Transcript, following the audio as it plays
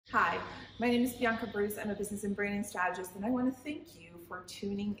Hi, my name is Bianca. I'm a business and branding strategist, and I want to thank you for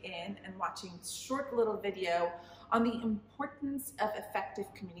tuning in and watching this short little video on the importance of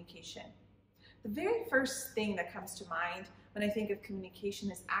effective communication. The very first thing that comes to mind when I think of communication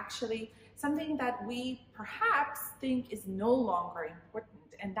is actually something that we perhaps think is no longer important,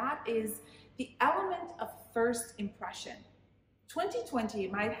 and that is the element of first impression. 2020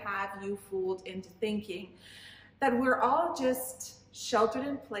 might have you fooled into thinking that we're all just sheltered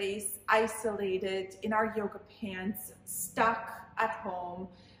in place, isolated in our yoga pants, stuck at home,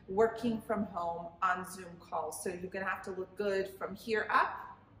 working from home on Zoom calls. So you're gonna have to look good from here up.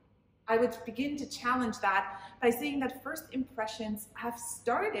 I would begin to challenge that by saying that first impressions have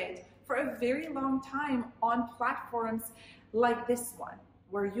started for a very long time on platforms like this one,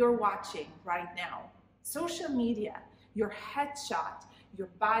 where you're watching right now. Social media, your headshot, your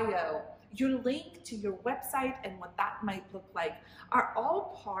bio, your link to your website and what that might look like are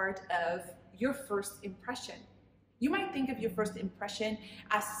all part of your first impression. You might think of your first impression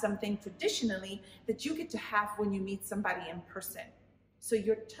as something traditionally that you get to have when you meet somebody in person. So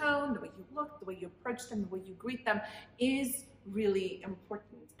your tone, the way you look, the way you approach them, the way you greet them is really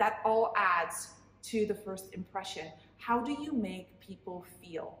important. That all adds to the first impression. How do you make people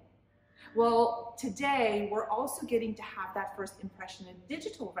feel? Well, today we're also getting to have that first impression in the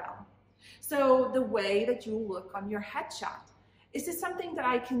digital realm. So the way that you look on your headshot, is this something that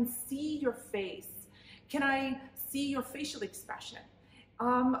I can see your face? Can I see your facial expression?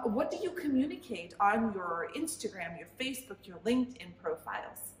 What do you communicate on your Instagram, your Facebook, your LinkedIn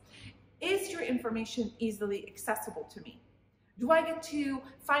profiles? Is your information easily accessible to me? Do I get to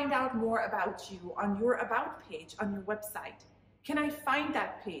find out more about you on your About page on your website? Can I find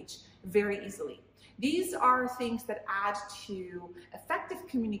that page very easily? These are things that add to effective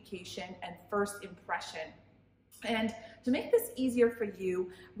communication and first impression. And to make this easier for you,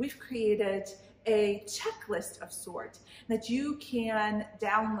 we've created a checklist of sorts that you can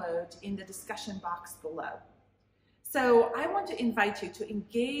download in the discussion box below. So I want to invite you to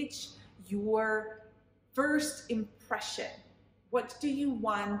engage your first impression. What do you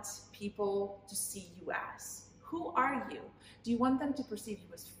want people to see you as? Who are you? Do you want them to perceive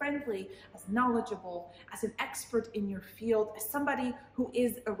you as friendly, as knowledgeable, as an expert in your field, as somebody who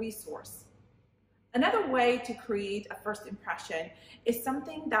is a resource? Another way to create a first impression is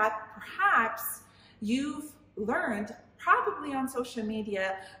something that perhaps you've learned probably on social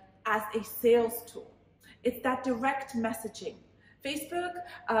media as a sales tool. It's that direct messaging. Facebook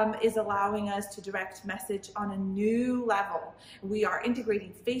is allowing us to direct message on a new level. We are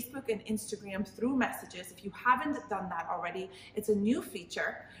integrating Facebook and Instagram through messages. If you haven't done that already, it's a new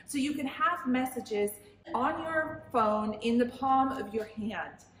feature. So you can have messages on your phone in the palm of your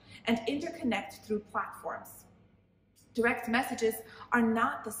hand and interconnect through platforms. Direct messages are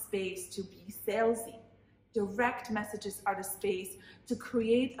not the space to be salesy. Direct messages are the space to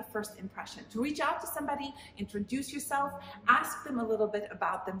create a first impression, to reach out to somebody, introduce yourself, ask them a little bit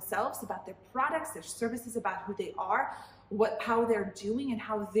about themselves, about their products, their services, about who they are, how they're doing, and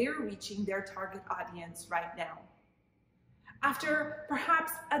how they're reaching their target audience right now. After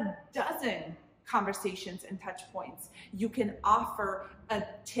perhaps a dozen conversations and touch points, you can offer a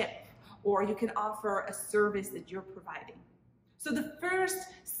tip or you can offer a service that you're providing. So the first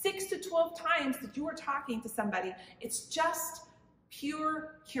 6 to 12 times that you are talking to somebody, it's just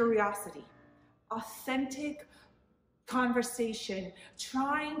pure curiosity, authentic conversation,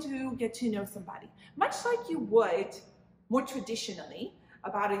 trying to get to know somebody, much like you would more traditionally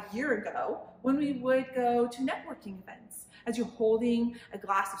about a year ago when we would go to networking events. As you're holding a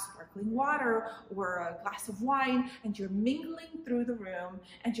glass of sparkling water or a glass of wine and you're mingling through the room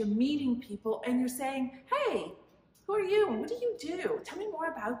and you're meeting people and you're saying, hey, who are you? What do you do? Tell me more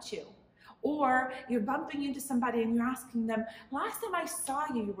about you. Or you're bumping into somebody and you're asking them, last time I saw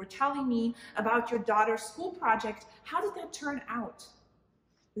you, you were telling me about your daughter's school project. How did that turn out?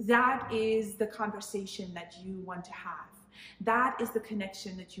 That is the conversation that you want to have. That is the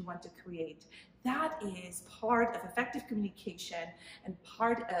connection that you want to create. That is part of effective communication and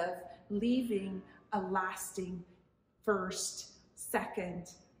part of leaving a lasting first,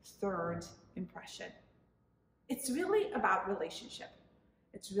 second, third impression. It's really about relationship.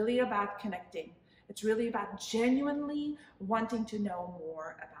 It's really about connecting. It's really about genuinely wanting to know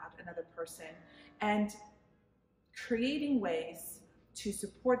more about another person and creating ways to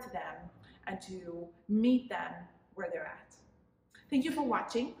support them and to meet them where they're at. Thank you for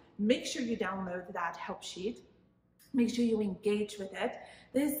watching. Make sure you download that help sheet. Make sure you engage with it.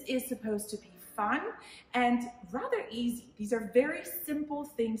 This is supposed to be fun and rather easy. These are very simple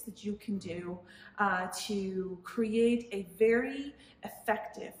things that you can do to create a very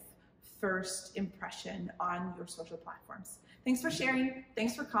effective first impression on your social platforms. Thanks for sharing.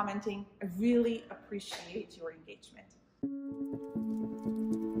 Thanks for commenting. I really appreciate your engagement.